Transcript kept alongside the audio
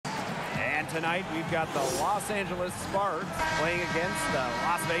tonight we've got the Los Angeles Sparks playing against the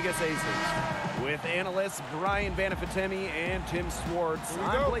Las Vegas Aces. With analysts Brian Banafitemi and Tim Swartz,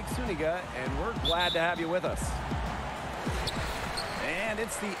 I'm Blake Suniga, and we're glad to have you with us. And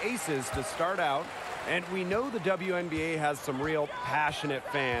it's the Aces to start out. And we know the WNBA has some real passionate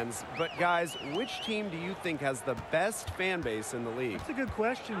fans. But, guys, which team do you think has the best fan base in the league? That's a good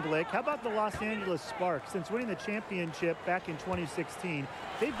question, Blake. How about the Los Angeles Sparks? Since winning the championship back in 2016,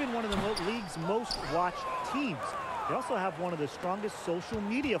 they've been one of the league's most watched teams. They also have one of the strongest social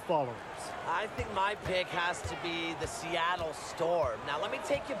media followers. I think my pick has to be the Seattle Storm. Now, let me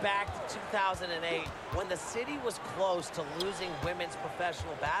take you back to 2008 when the city was close to losing women's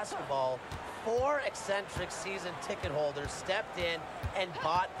professional basketball. 4 eccentric season ticket holders stepped in and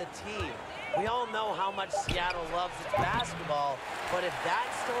bought the team. We all know how much Seattle loves its basketball, but if that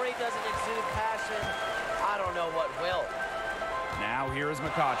story doesn't exude passion, I don't know what will. Now here is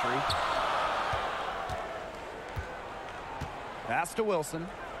McCautry. Pass to Wilson.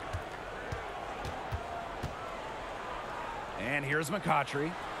 And here's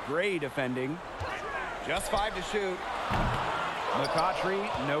McCautry. Gray defending. Just 5 to shoot.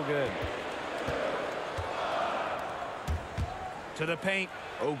 McCautry, no good. To the paint,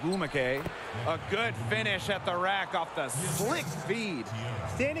 Ogwumike. A good finish at the rack off the slick feed.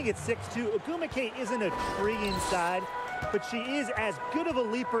 Standing at 6'2", Ogwumike isn't a tree inside, but she is as good of a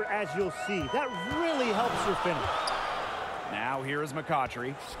leaper as you'll see. That really helps her finish. Now here is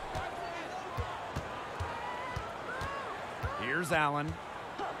McCautry. Here's Allen.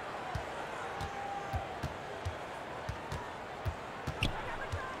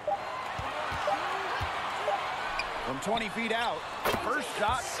 From 20 feet out, first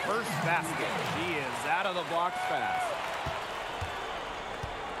shot, first basket. She is out of the blocks fast.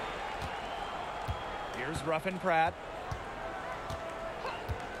 Here's Ruffin Pratt.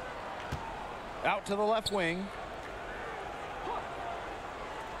 Out to the left wing.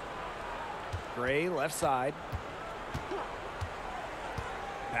 Gray, left side.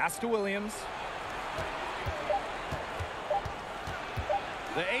 Pass to Williams.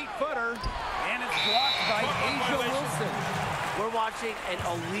 The 8-footer, and it's blocked by Asia Wilson. We're watching an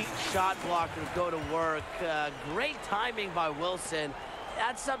elite shot blocker go to work. Great timing by Wilson.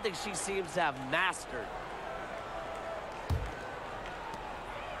 That's something she seems to have mastered.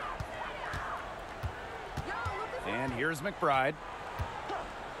 And here's McBride.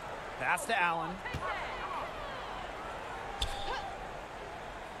 Pass to Allen.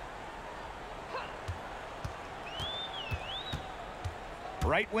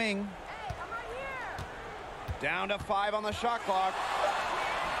 Right wing. Down to 5 on the shot clock.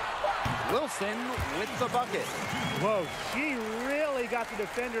 Wilson with the bucket. Whoa, she really got the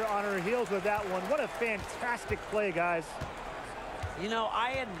defender on her heels with that one. What a fantastic play, guys. You know,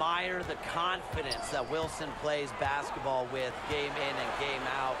 I admire the confidence that Wilson plays basketball with game in and game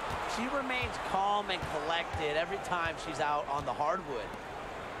out. She remains calm and collected every time she's out on the hardwood.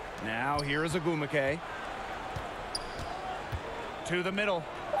 Now here's Ogwumike. To the middle.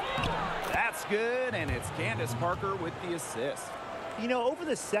 That's good, and it's Candace Parker with the assist. You know, over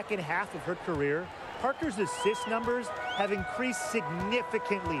the second half of her career, Parker's assist numbers have increased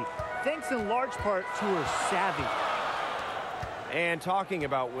significantly, thanks in large part to her savvy. And talking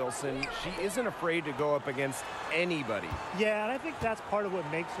about Wilson, she isn't afraid to go up against anybody. Yeah, and I think that's part of what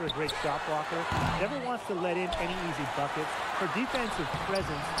makes her a great shot blocker. Never wants to let in any easy buckets. Her defensive presence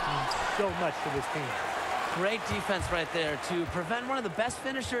means so much to this team. Great defense right there to prevent one of the best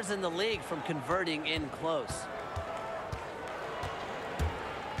finishers in the league from converting in close.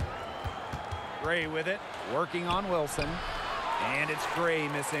 Gray with it, working on Wilson. And it's Gray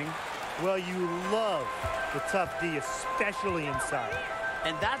missing. Well, you love the tough D, especially inside.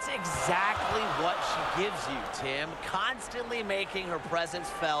 And that's exactly what she gives you, Tim. Constantly making her presence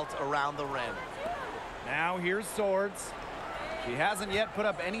felt around the rim. Now here's Swords. She hasn't yet put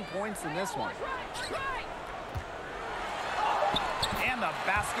up any points in this one. And the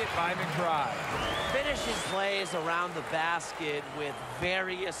basket by McBride. Finishes plays around the basket with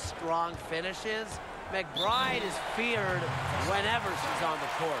various strong finishes. McBride is feared whenever she's on the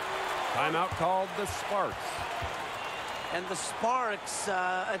court. Timeout called the Sparks. And the Sparks,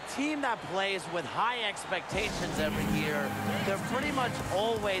 a team that plays with high expectations every year. They're pretty much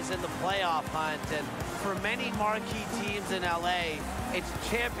always in the playoff hunt. And for many marquee teams in LA, it's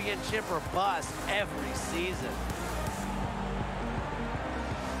championship or bust every season.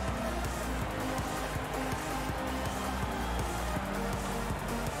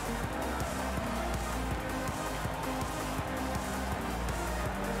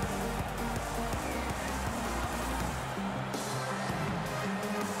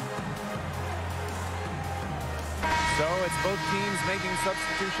 So it's both teams making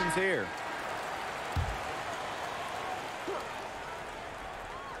substitutions here.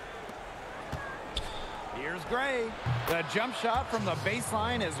 Here's Gray. The jump shot from the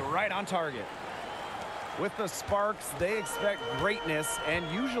baseline is right on target. With the Sparks, they expect greatness and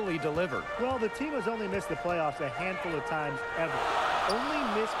usually deliver. Well, the team has only missed the playoffs a handful of times ever.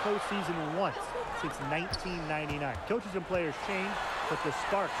 Only missed postseason once since 1999. Coaches and players change, but the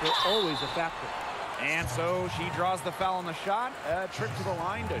Sparks are always a factor. And so she draws the foul on the shot. A trip to the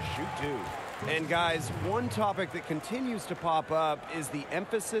line to shoot two. And guys, one topic that continues to pop up is the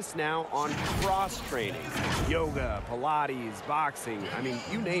emphasis now on cross-training. Yoga, Pilates, boxing, I mean,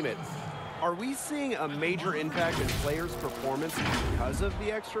 you name it. Are we seeing a major impact in players' performance because of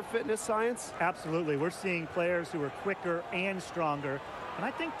the extra fitness science? Absolutely. We're seeing players who are quicker and stronger. And I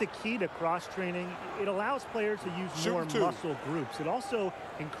think the key to cross-training, it allows players to use more muscle groups. It also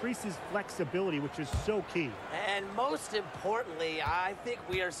increases flexibility, which is so key. And most importantly, I think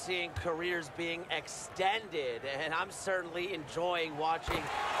we are seeing careers being extended. And I'm certainly enjoying watching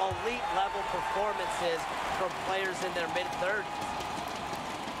elite-level performances from players in their mid-30s.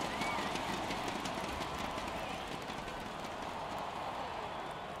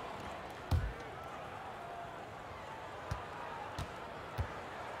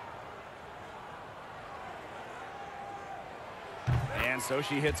 And so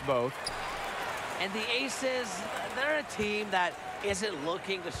she hits both. And the Aces, they're a team that isn't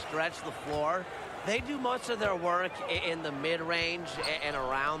looking to stretch the floor. They do most of their work in the mid-range and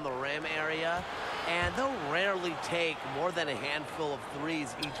around the rim area, and they'll rarely take more than a handful of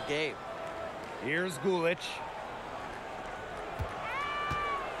threes each game. Here's Gulich.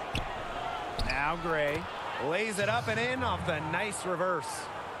 Now Gray lays it up and in off the nice reverse.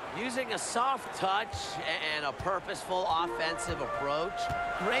 Using a soft touch and a purposeful offensive approach,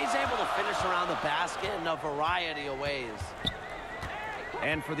 Gray's able to finish around the basket in a variety of ways.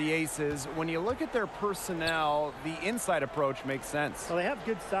 And for the Aces, when you look at their personnel, the inside approach makes sense. So they have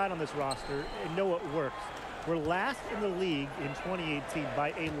good side on this roster and know it works. We're last in the league in 2018 by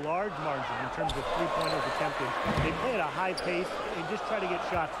a large margin in terms of three-pointers attempted. They play at a high pace and just try to get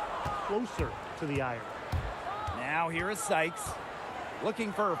shots closer to the iron. Now here is Sykes.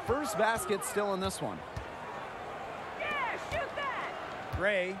 Looking for her first basket still in this one. Yeah, shoot that!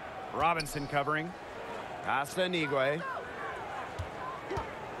 Gray, Robinson covering. Costa Nigwe.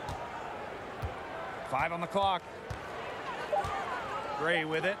 5 on the clock. Gray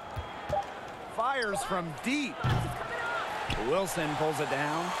with it. Fires from deep. Wilson pulls it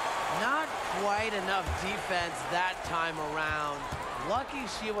down. Not quite enough defense that time around. Lucky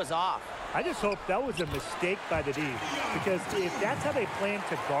she was off. I just hope that was a mistake by the D, because if that's how they plan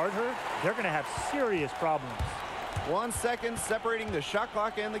to guard her, they're going to have serious problems. 1 second separating the shot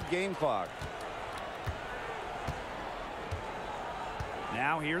clock and the game clock.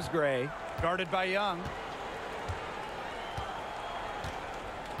 Now here's Gray, guarded by Young.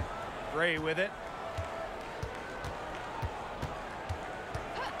 Gray with it.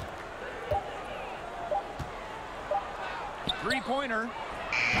 Three-pointer.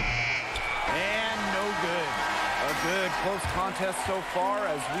 And no good. A good close contest so far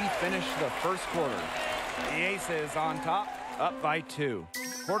as we finish the first quarter. The Aces on top, up by 2.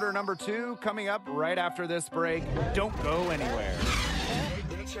 Quarter number 2 coming up right after this break. Don't go anywhere.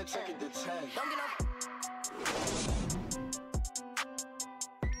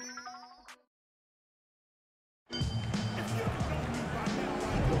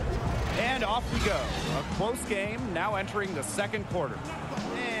 And off we go. A close game now entering the second quarter.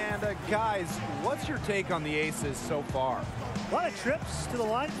 And guys, what's your take on the Aces so far? A lot of trips to the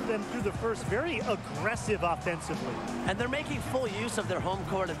line for them through the first. Very aggressive offensively. And they're making full use of their home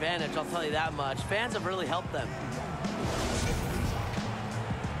court advantage, I'll tell you that much. Fans have really helped them.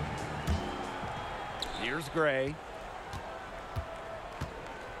 Here's Gray.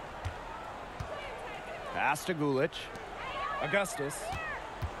 Pass to Gulich. Augustus.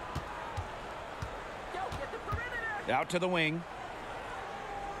 Out to the wing.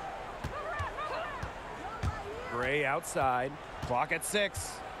 Gray outside. Clock at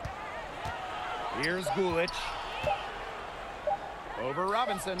 6. Here's Gulich. Over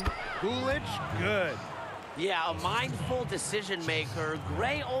Robinson. Gulich, good. Yeah, a mindful decision maker.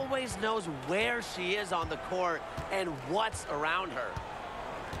 Gray always knows where she is on the court and what's around her.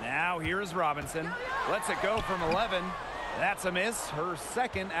 Now here's Robinson. Lets it go from 11. That's a miss. Her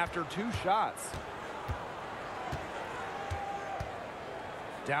second after 2 shots.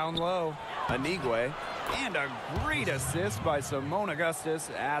 Down low, Anigwe. And a great assist by Simone Augustus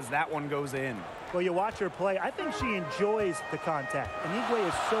as that one goes in. Well, you watch her play. I think she enjoys the contact. Anigwe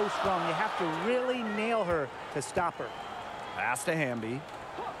is so strong, you have to really nail her to stop her. Pass to Hamby.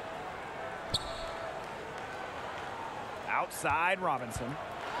 Outside Robinson.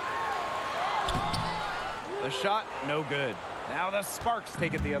 The shot, no good. Now the Sparks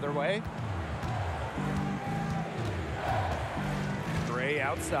take it the other way. Gray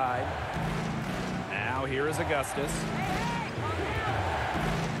outside. Now here is Augustus.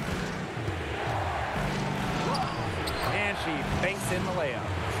 And she banks in the layup.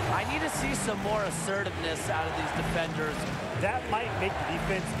 I need to see some more assertiveness out of these defenders. That might make the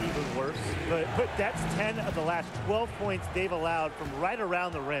defense even worse, but that's 10 of the last 12 points they've allowed from right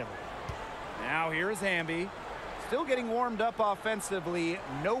around the rim. Now here's Hamby. Still getting warmed up offensively.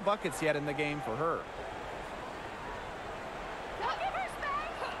 No buckets yet in the game for her.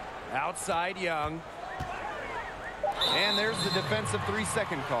 Outside Young. And there's the defensive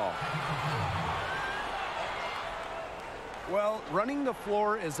 3-second call. Well, running the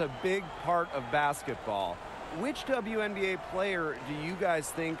floor is a big part of basketball. Which WNBA player do you guys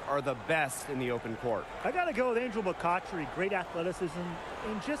think are the best in the open court? I got to go with Angel McCautry. Great athleticism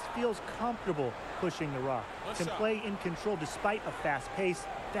and just feels comfortable pushing the rock. Can play in control despite a fast pace.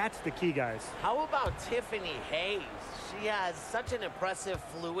 That's the key, guys. How about Tiffany Hayes? She has such an impressive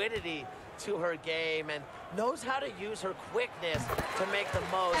fluidity to her game and knows how to use her quickness to make the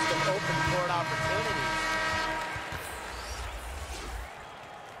most of open court opportunities.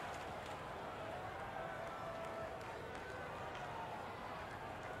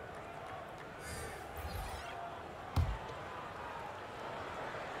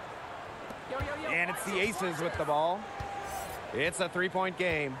 And it's the Aces with the ball. It's a three-point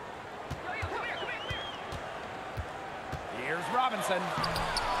game. Here's Robinson.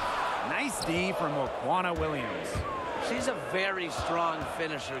 Nice D from Wakwana Williams. She's a very strong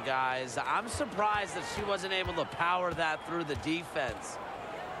finisher, guys. I'm surprised that she wasn't able to power that through the defense.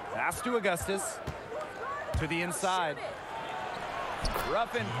 Pass to Augustus. To the inside.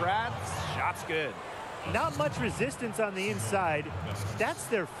 Ruffin Pratt. Shot's good. Not much resistance on the inside. That's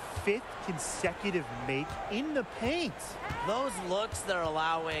their 5th consecutive make in the paint. Those looks they're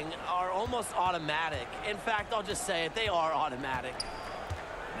allowing are almost automatic. In fact, I'll just say it, they are automatic.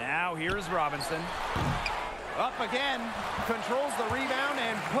 Now here's Robinson. Up again. Controls the rebound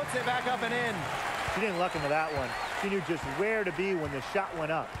and puts it back up and in. She didn't luck into that one. She knew just where to be when the shot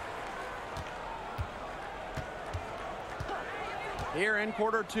went up. Here in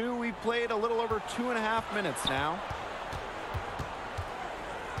quarter two, we've played a little over 2.5 minutes now.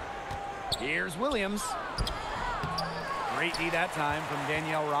 Here's Williams. Great D that time from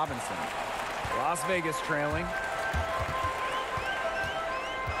Danielle Robinson. Las Vegas trailing.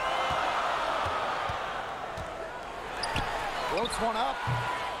 Floats one up.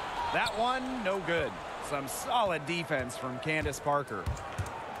 That one, no good. Some solid defense from Candace Parker.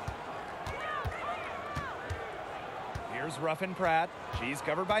 Here's Ruffin Pratt. She's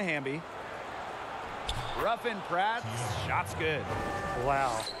covered by Hamby. Ruffin Pratt, shot's good.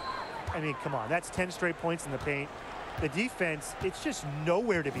 Wow. I mean, come on. That's 10 straight points in the paint. The defense, it's just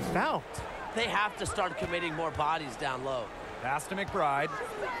nowhere to be found. They have to start committing more bodies down low. Pass to McBride.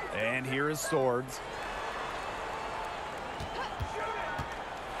 And here is Swords.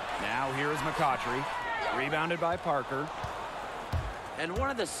 Now here is McCautry. Rebounded by Parker. And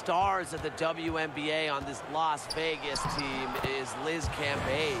one of the stars of the WNBA on this Las Vegas team is Liz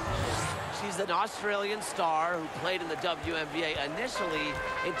Cambage. She's an Australian star who played in the WNBA initially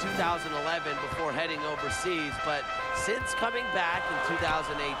in 2011 before heading overseas. But since coming back in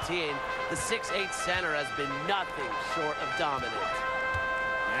 2018, the 6'8" center has been nothing short of dominant.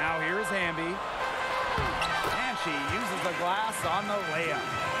 Now here's Hamby. And she uses the glass on the layup.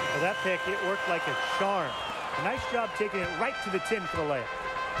 Well, that pick, it worked like a charm. A nice job taking it right to the tin for the layup.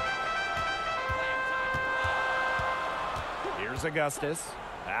 Here's Augustus.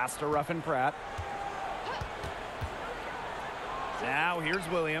 Pass to Ruffin Pratt. Now here's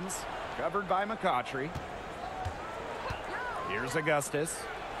Williams. Covered by McCautry. Here's Augustus.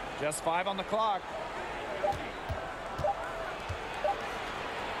 Just 5 on the clock.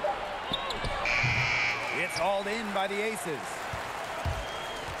 It's hauled in by the Aces.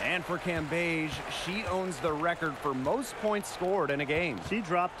 And for Cambage, she owns the record for most points scored in a game. She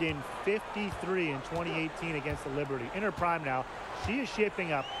dropped in 53 in 2018 against the Liberty. In her prime now, she is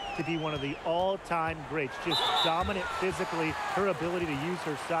shaping up to be one of the all-time greats. Just dominant physically. Her ability to use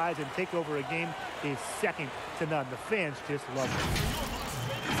her size and take over a game is second to none. The fans just love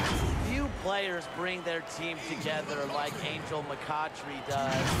her. Few players bring their team together like Angel McCoughtry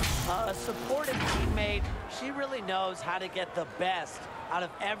does. A supportive teammate, she really knows how to get the best out of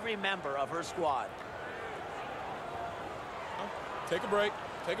every member of her squad. Take a break.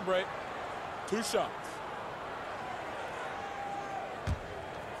 Take a break. 2 shots.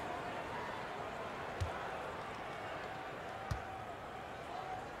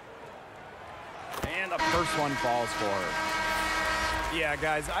 And the first one falls for her. Yeah,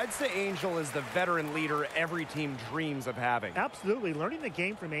 guys, I'd say Angel is the veteran leader every team dreams of having. Absolutely. Learning the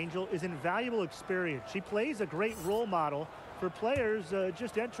game from Angel is invaluable experience. She plays a great role model for players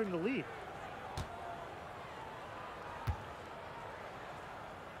just entering the league.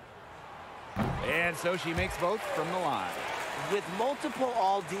 And so she makes both from the line. With multiple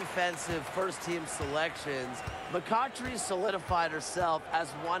all-defensive first-team selections, McCoughtry solidified herself as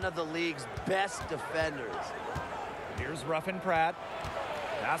one of the league's best defenders. Here's Ruffin Pratt.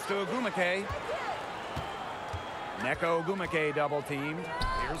 Pass to Ogumake. Neko Ogumake double teamed.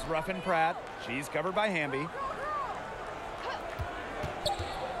 Here's Ruffin Pratt. She's covered by Hamby.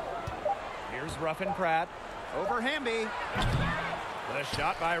 Here's Ruffin Pratt. Over Hamby. The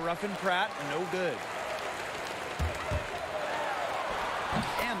shot by Ruffin Pratt, no good.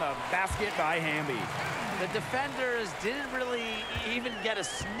 And the basket by Hamby. The defenders didn't really even get a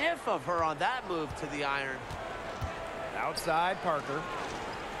sniff of her on that move to the iron. Outside Parker.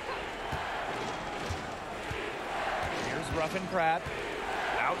 Here's Ruffin Pratt.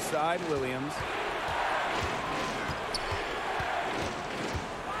 Outside Williams.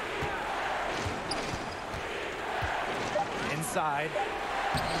 Inside.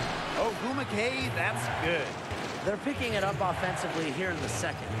 Ogumake, that's good. They're picking it up offensively here in the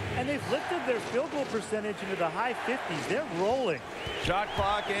second. And they've lifted their field goal percentage into the high 50s. They're rolling. Shot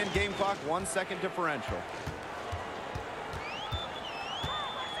clock and game clock, 1 second differential.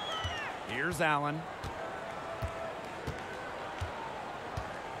 Here's Allen.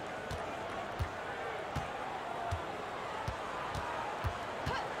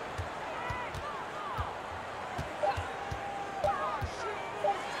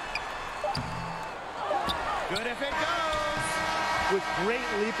 Good if it goes. With great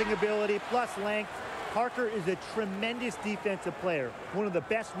leaping ability plus length, Parker is a tremendous defensive player, one of the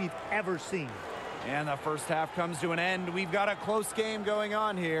best we've ever seen. And the first half comes to an end. We've got a close game going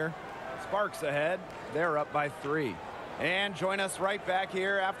on here. Sparks ahead. They're up by 3. And join us right back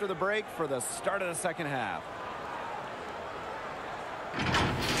here after the break for the start of the second half.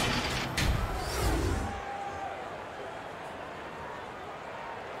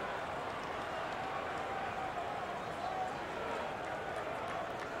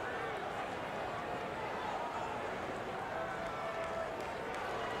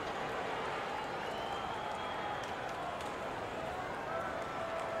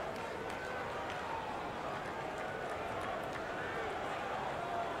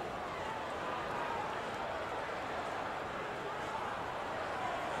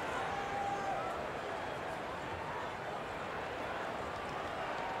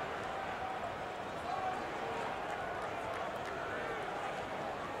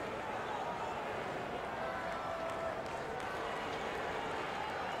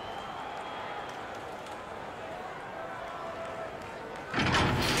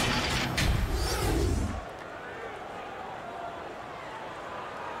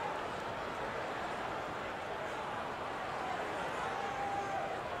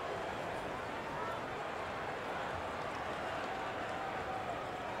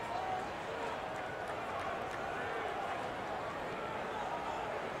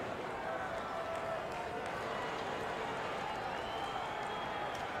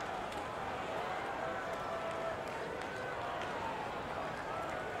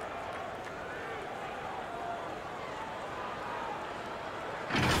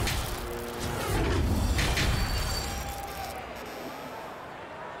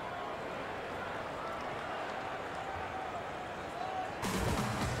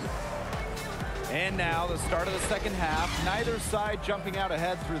 And now the start of the second half. Neither side jumping out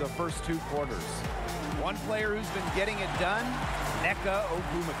ahead through the first 2 quarters. One player who's been getting it done, Nneka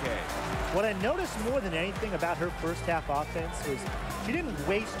Ogumake. What I noticed more than anything about her first half offense was she didn't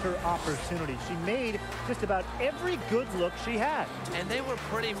waste her opportunity. She made just about every good look she had. And they were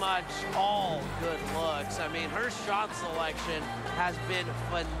pretty much all good looks. I mean, her shot selection has been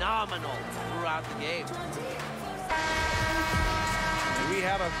phenomenal throughout the game. We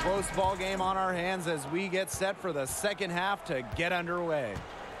have a close ball game on our hands as we get set for the second half to get underway.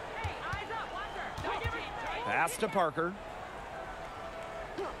 Hey, eyes up, watch her. Don't give her. Pass to Parker.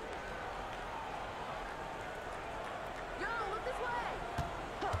 Yo, look this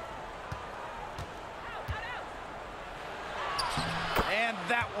way.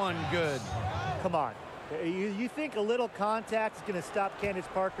 that one good. Come on. You think a little contact is going to stop Candace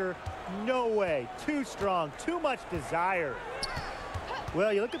Parker? No way. Too strong. Too much desire.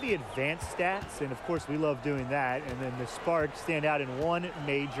 Well, you look at the advanced stats, and of course we love doing that, and then the Sparks stand out in one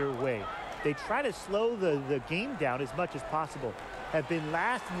major way. They try to slow the game down as much as possible. Have been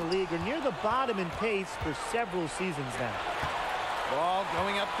last in the league or near the bottom in pace for several seasons now. Ball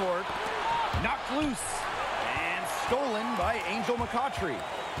going up court. Knocked loose. And stolen by Angel McCautry.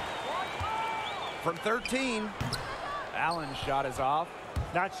 From 13, Allen's shot is off.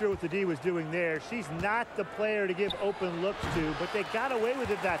 Not sure what the D was doing there. She's not the player to give open looks to, but they got away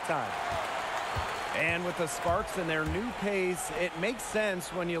with it that time. And with the Sparks and their new pace, it makes sense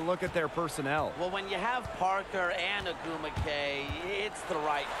when you look at their personnel. Well, when you have Parker and Agumake, it's the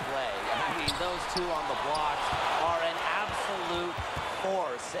right play. I mean, those two on the blocks are an absolute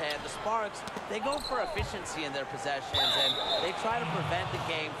force. And the Sparks, they go for efficiency in their possessions, and they try to prevent the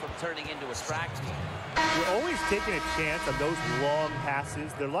game from turning into a track meet. We're always taking a chance on those long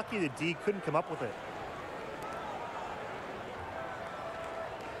passes. They're lucky the D couldn't come up with it.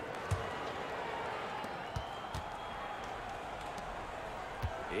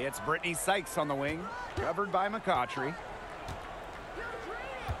 It's Brittany Sykes on the wing, covered by McCautry.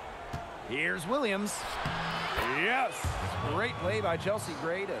 Here's Williams. Yes! Great play by Chelsea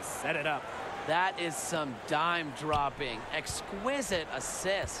Gray to set it up. That is some dime dropping, exquisite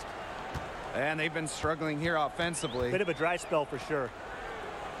assist. And they've been struggling here offensively. Bit of a dry spell for sure.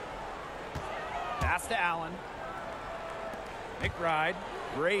 Pass to Allen. McBride.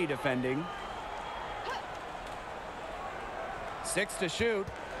 Gray defending. 6 to shoot.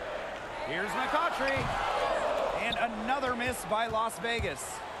 Here's McCautry. And another miss by Las Vegas.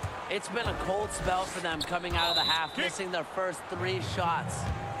 It's been a cold spell for them coming out of the half, missing their first 3 shots.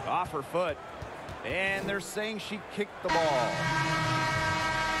 Off her foot. And they're saying she kicked the ball.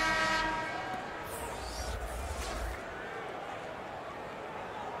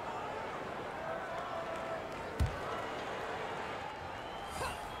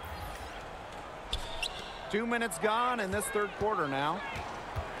 Two minutes gone in this third quarter now.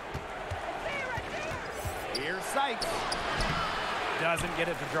 Here's Sykes. Doesn't get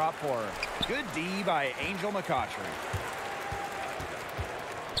it to drop for her. Good D by Angel McCautry.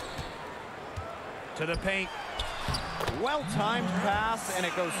 To the paint. Well-timed pass, and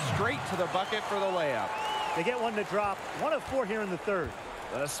it goes straight to the bucket for the layup. They get one to drop. 1 of 4 here in the third.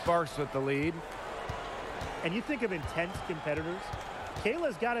 The Sparks with the lead. And you think of intense competitors.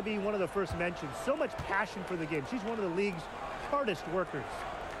 Kayla's got to be one of the first mentioned. So much passion for the game. She's one of the league's hardest workers.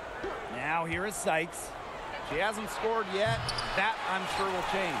 Now here is Sykes. She hasn't scored yet. That, I'm sure, will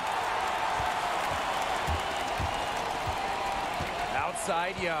change.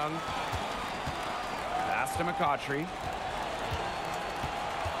 Outside Young. Pass to McCautry.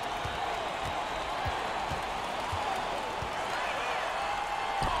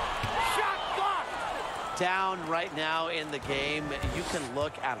 Down right now in the game, you can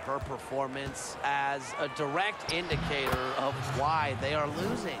look at her performance as a direct indicator of why they are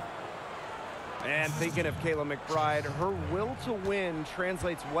losing. And thinking of Kayla McBride, her will to win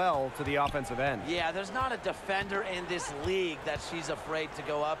translates well to the offensive end. Yeah, there's not a defender in this league that she's afraid to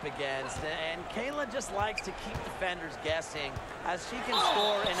go up against. And Kayla just likes to keep defenders guessing as she can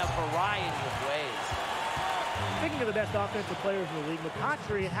score in a variety of ways. Speaking of the best offensive players in the league,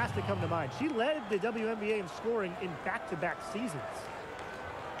 McCautry has to come to mind. She led the WNBA in scoring in back-to-back seasons.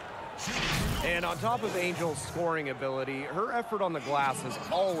 And on top of Angel's scoring ability, her effort on the glass has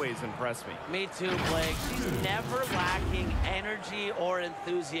always impressed me. Me too, Blake. She's never lacking energy or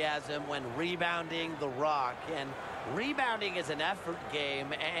enthusiasm when rebounding the rock. And rebounding is an effort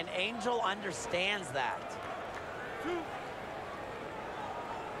game, and Angel understands that.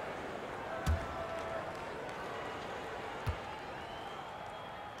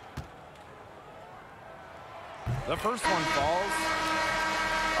 The first one falls.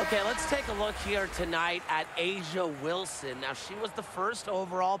 Okay, let's take a look here tonight at Asia Wilson. Now, she was the first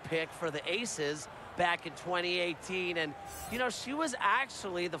overall pick for the Aces back in 2018. And, you know, she was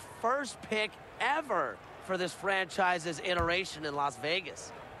actually the first pick ever for this franchise's iteration in Las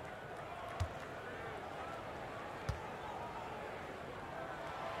Vegas.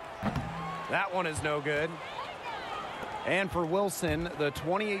 That one is no good. And for Wilson, the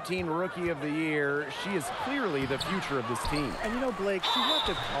 2018 Rookie of the Year, she is clearly the future of this team. And you know, Blake, she's not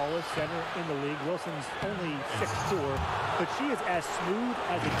the tallest center in the league. Wilson's only 6'4", but she is as smooth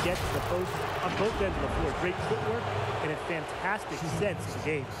as it gets to the post on both ends of the floor. Great footwork and a fantastic sense of the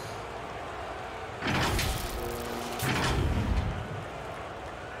game.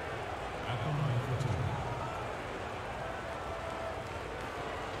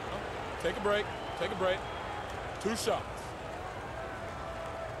 Take a break. Take a break. 2 shots.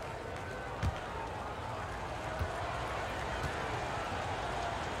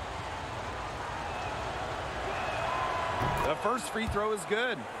 The first free throw is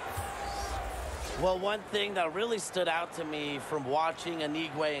good. Well, one thing that really stood out to me from watching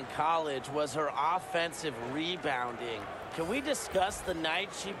Anigwe in college was her offensive rebounding. Can we discuss the night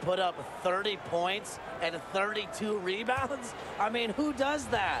she put up 30 points and 32 rebounds? I mean, who does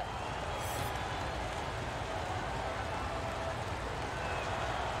that?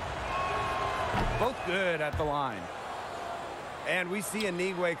 Both good at the line. And we see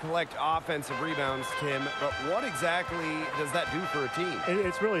Anigwe collect offensive rebounds, Tim, but what exactly does that do for a team?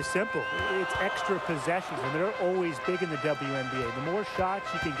 It's really simple. It's extra possessions, and they're always big in the WNBA. The more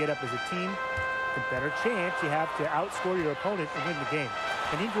shots you can get up as a team, the better chance you have to outscore your opponent and win the game.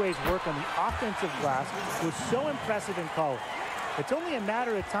 Anigwe's work on the offensive glass was so impressive in college. It's only a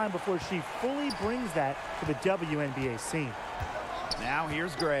matter of time before she fully brings that to the WNBA scene. Now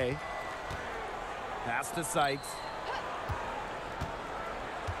here's Gray. Pass to Sykes.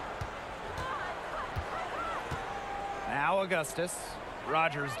 Now Augustus.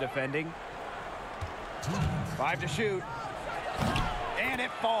 Rogers defending. 5 to shoot. And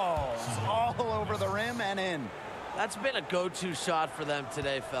it falls all over the rim and in. That's been a go-to shot for them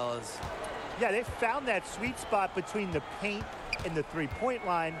today, fellas. Yeah, they found that sweet spot between the paint and the three-point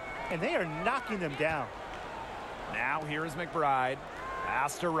line, and they are knocking them down. Now here's McBride.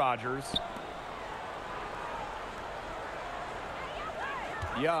 Pass to Rogers.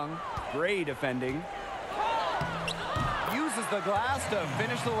 Young. Gray defending. Uses the glass to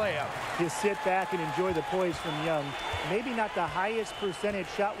finish the layup. Just sit back and enjoy the poise from Young. Maybe not the highest percentage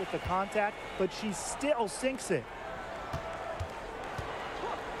shot with the contact, but she still sinks it.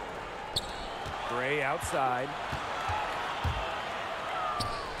 Gray outside.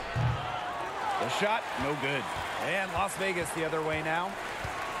 The shot, no good. And Las Vegas the other way now.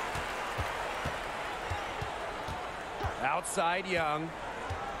 Outside Young.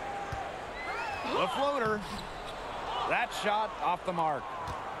 The floater. That shot off the mark.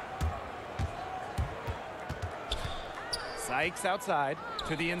 Sykes outside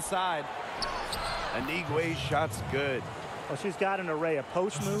to the inside. Anigwe's shot's good. Well, she's got an array of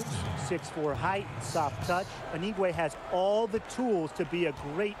post moves, 6'4" height, soft touch. Anigwe has all the tools to be a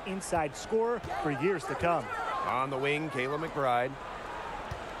great inside scorer for years to come. On the wing, Kayla McBride.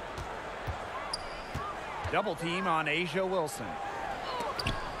 Double team on Asia Wilson.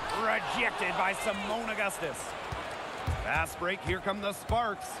 Rejected by Simone Augustus. Fast break, here come the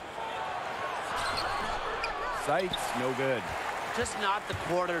Sparks. Sykes, no good. Just not the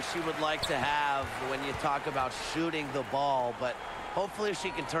quarter she would like to have when you talk about shooting the ball, but hopefully she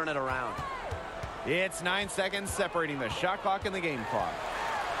can turn it around. It's 9 seconds separating the shot clock and the game clock.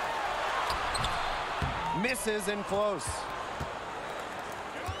 Misses and close.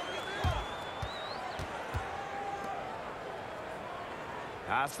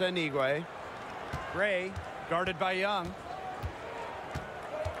 Pass to Anigwe. Gray, guarded by Young.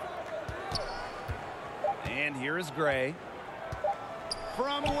 And here is Gray.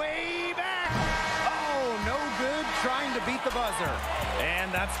 From way back. Oh, no good, trying to beat the buzzer.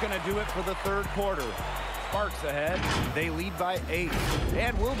 And that's going to do it for the third quarter. Sparks ahead. They lead by 8.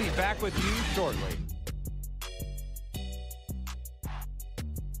 And we'll be back with you shortly.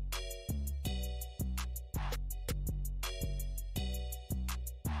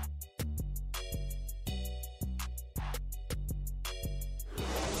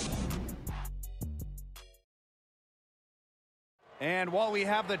 And while we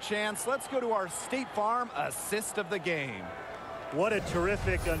have the chance, let's go to our State Farm assist of the game. What a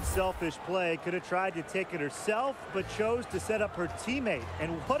terrific, unselfish play. Could have tried to take it herself, but chose to set up her teammate.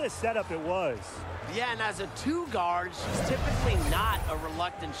 And what a setup it was. Yeah, and as a 2 guard, she's typically not a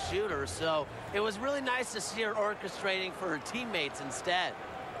reluctant shooter, so it was really nice to see her orchestrating for her teammates instead.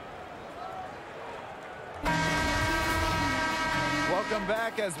 Welcome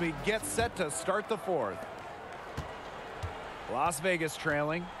back as we get set to start the fourth. Las Vegas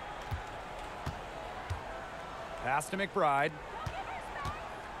trailing. Pass to McBride.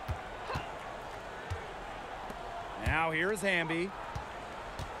 Now here's Hamby.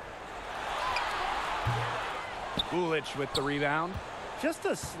 Gulich with the rebound. Just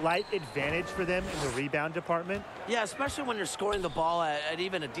a slight advantage for them in the rebound department. Yeah, especially when you're scoring the ball at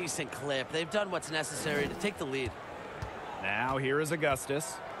even a decent clip. They've done what's necessary to take the lead. Now here is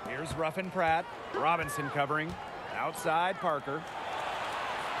Augustus. Here's Ruffin Pratt. Robinson covering. Outside Parker.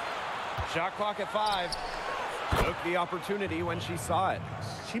 Shot clock at 5. Took the opportunity when she saw it.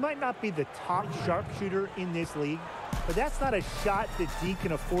 she might not be the top sharpshooter in this league, but that's not a shot that D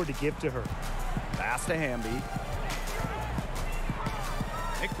can afford to give to her. Pass to Hamby.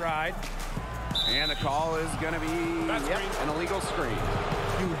 McBride. And the call is going to be an illegal screen.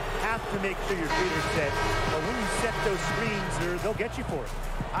 You have to make sure your feet are set, but when you set those screens, they'll get you for it.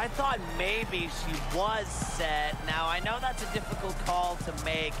 I thought maybe she was set. Now, I know that's a difficult call to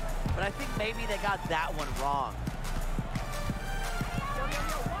make, but I think maybe they got that one wrong. Yo,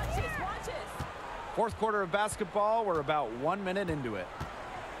 watch this. Fourth quarter of basketball. We're about 1 minute into it.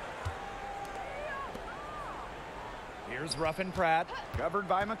 Here's Ruffin Pratt, covered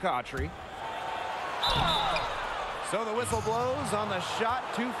by McCautry. So the whistle blows on the shot.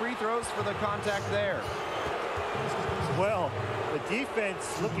 2 free throws for the contact there. Well, the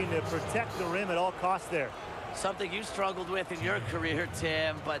defense looking to protect the rim at all costs there. Something you struggled with in your career,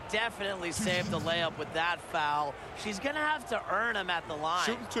 Tim, but definitely saved the layup with that foul. She's going to have to earn them at the line.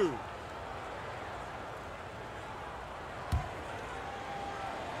 Shooting 2.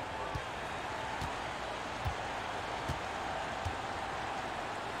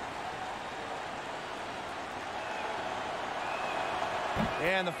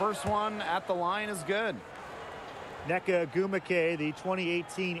 And the first one at the line is good. Nneka Ogwumike, the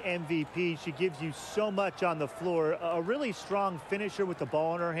 2018 MVP, she gives you so much on the floor. A really strong finisher with the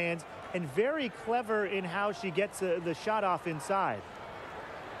ball in her hands, and very clever in how she gets the shot off inside.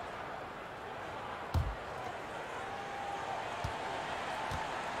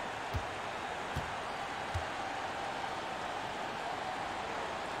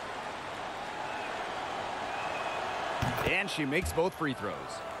 And she makes both free throws.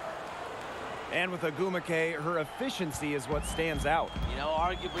 And with Ogwumike, her efficiency is what stands out. You know,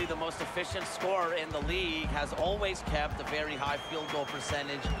 arguably the most efficient scorer in the league, has always kept a very high field goal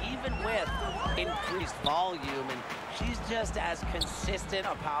percentage, even with increased volume. And she's just as consistent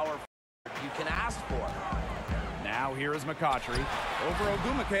a power forward you can ask for. Now here is McCautry over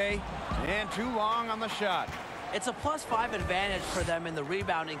Ogwumike, and too long on the shot. It's a +5 advantage for them in the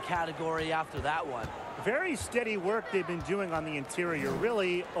rebounding category after that one. Very steady work they've been doing on the interior.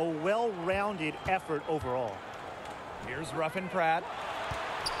 Really a well-rounded effort overall. Here's Ruffin Pratt.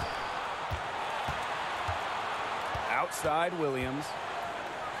 Outside Williams.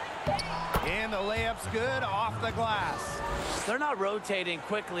 And the layup's good off the glass. They're not rotating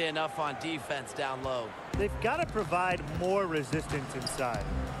quickly enough on defense down low. They've got to provide more resistance inside.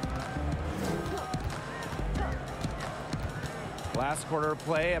 Last quarter of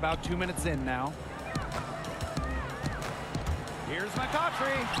play, about 2 minutes in now. Here's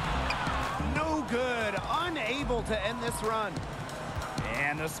McCautry. No good. Unable to end this run.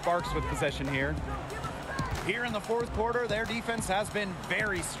 And the Sparks with possession here. Here in the fourth quarter, their defense has been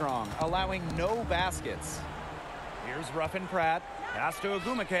very strong, allowing no baskets. Here's Ruffin Pratt. Pass to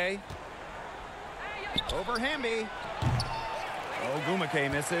Ogwumike. Over Hamby.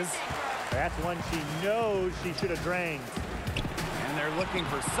 Ogwumike misses. That's one she knows she should have drained. And they're looking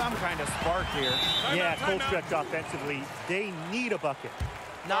for some kind of spark here. Yeah, cold stretch offensively. They need a bucket.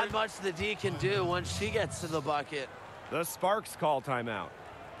 Not much the D can do once she gets to the bucket. The Sparks call timeout.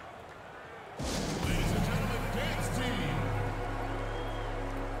 Ladies and gentlemen, dance team.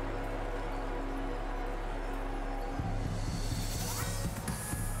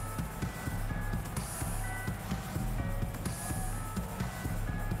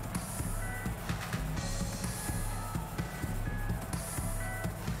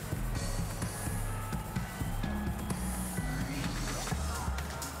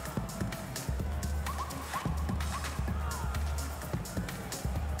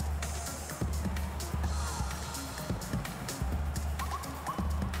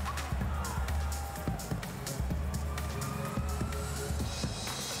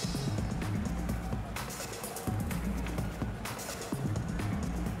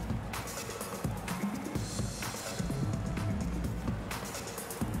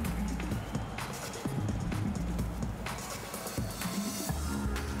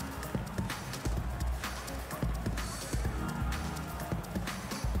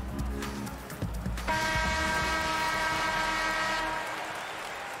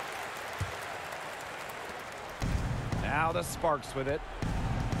 Now the Sparks with it.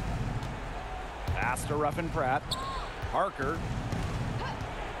 Pass to Ruffin Pratt. Parker.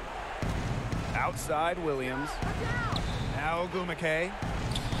 Outside Williams. Now Ogwumike.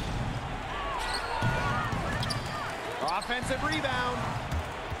 Offensive rebound.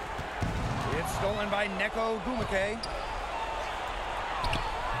 It's stolen by Nneka Ogwumike.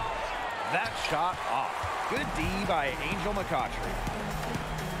 That shot off. Good D by Angel McCautry.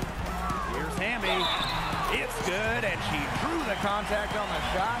 Here's Hamby. It's good, and she drew the contact on the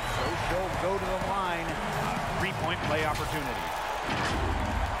shot, so she'll go to the line. A three-point play opportunity.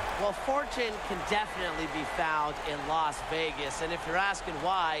 Well, fortune can definitely be found in Las Vegas, and if you're asking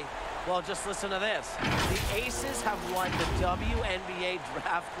why, well, just listen to this. The Aces have won the WNBA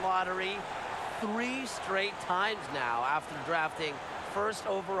draft lottery 3 straight times now after drafting first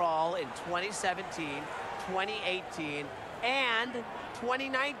overall in 2017, 2018, and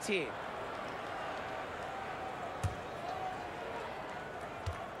 2019.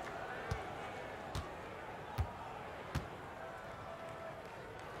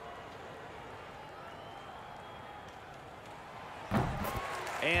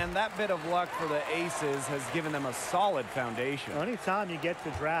 And that bit of luck for the Aces has given them a solid foundation. Well, anytime you get to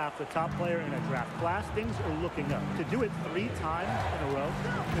draft the top player in a draft class, things are looking up. To do it 3 times in a row,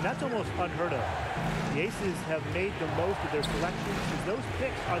 and that's almost unheard of. The Aces have made the most of their selections, as those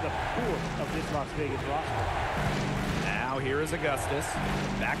picks are the core of this Las Vegas roster. Now here is Augustus.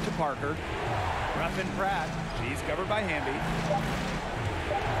 Back to Parker. Ruffin Pratt. She's covered by Hamby.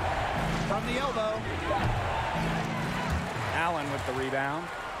 From the elbow. Allen with the rebound.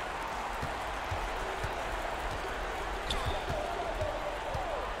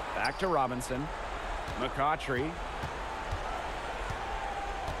 Back to Robinson. McCautry.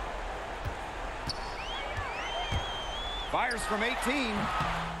 Fires from 18.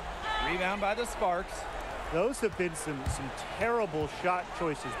 Rebound by the Sparks. Those have been some terrible shot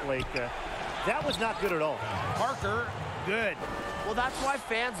choices, Blake. That was not good at all. Parker, good. Well, that's why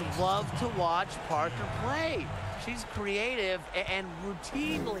fans love to watch Parker play. She's creative and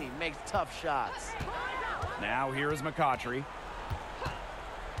routinely makes tough shots. Now here is McCautry.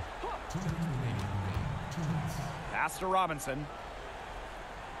 Pass to Robinson.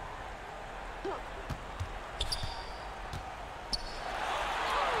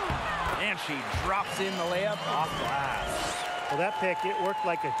 And she drops in the layup off glass. Well, that pick, it worked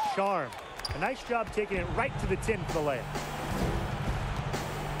like a charm. A nice job taking it right to the tin for the layup.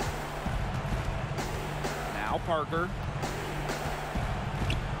 Now Parker.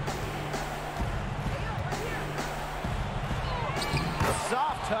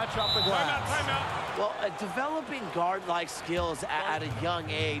 Soft touch off the glass. Timeout. Well, developing guard-like skills at a young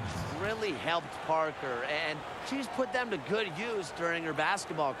age really helped Parker, and she's put them to good use during her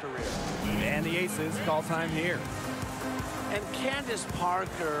basketball career. And the Aces call time here. And Candace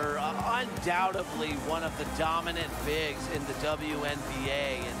Parker, undoubtedly one of the dominant bigs in the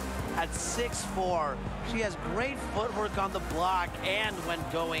WNBA. And at 6'4", she has great footwork on the block and when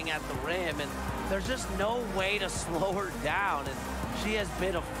going at the rim. And there's just no way to slow her down. And she has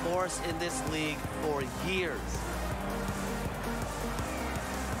been a force in this league for years.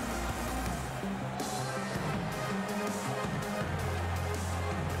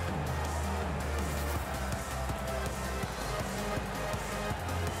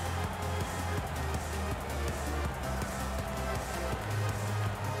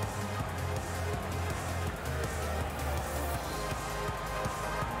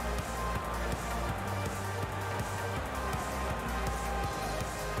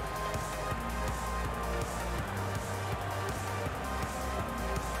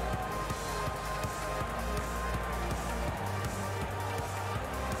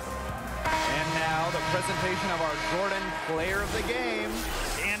 Presentation of our Jordan Player of the Game,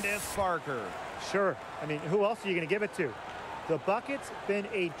 Candace Parker. Sure. I mean, who else are you going to give it to? The bucket's been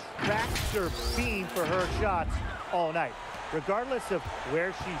a tractor beam for her shots all night, regardless of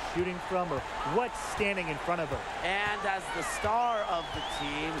where she's shooting from or what's standing in front of her. And as the star of the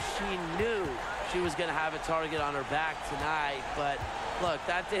team, she knew she was going to have a target on her back tonight. But look,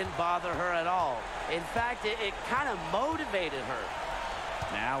 that didn't bother her at all. In fact, it kind of motivated her.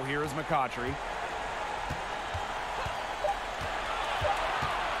 Now here is McCautry.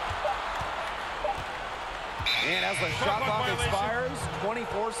 And as the shot clock expires,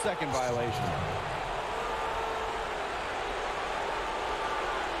 24-second violation.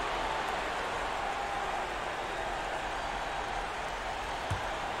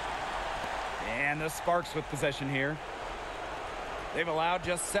 And the Sparks with possession here. They've allowed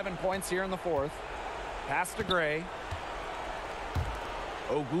just 7 points here in the fourth. Pass to Gray.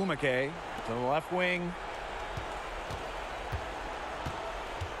 Ogumake to the left wing.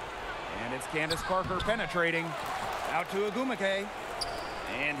 And it's Candace Parker penetrating. Out to Ogumake.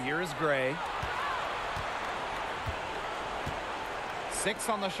 And here is Gray. 6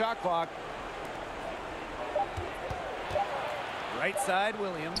 on the shot clock. Right side,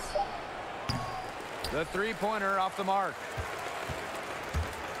 Williams. The three-pointer off the mark.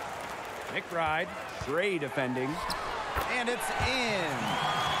 McBride, Gray defending. And it's in.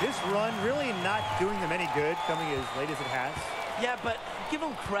 This run really not doing them any good, coming as late as it has. Yeah, but give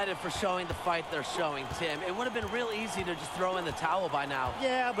them credit for showing the fight they're showing, Tim. It would have been real easy to just throw in the towel by now.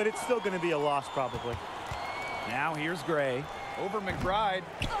 Yeah, but it's still going to be a loss probably. Now here's Gray over McBride,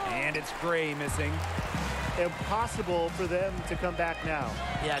 and it's Gray missing. Impossible for them to come back now.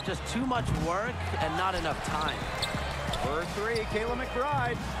 Yeah, just too much work and not enough time. For three, Kayla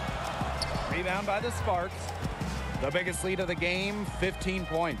McBride. Rebound by the Sparks. The biggest lead of the game, 15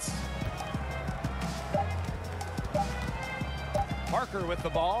 points. Parker with the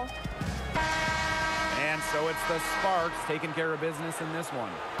ball. And so it's the Sparks taking care of business in this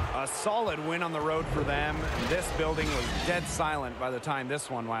one. A solid win on the road for them. This building was dead silent by the time this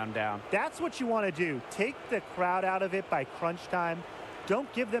one wound down. That's what you want to do. Take the crowd out of it by crunch time.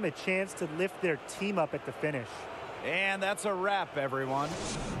 Don't give them a chance to lift their team up at the finish. And that's a wrap, everyone.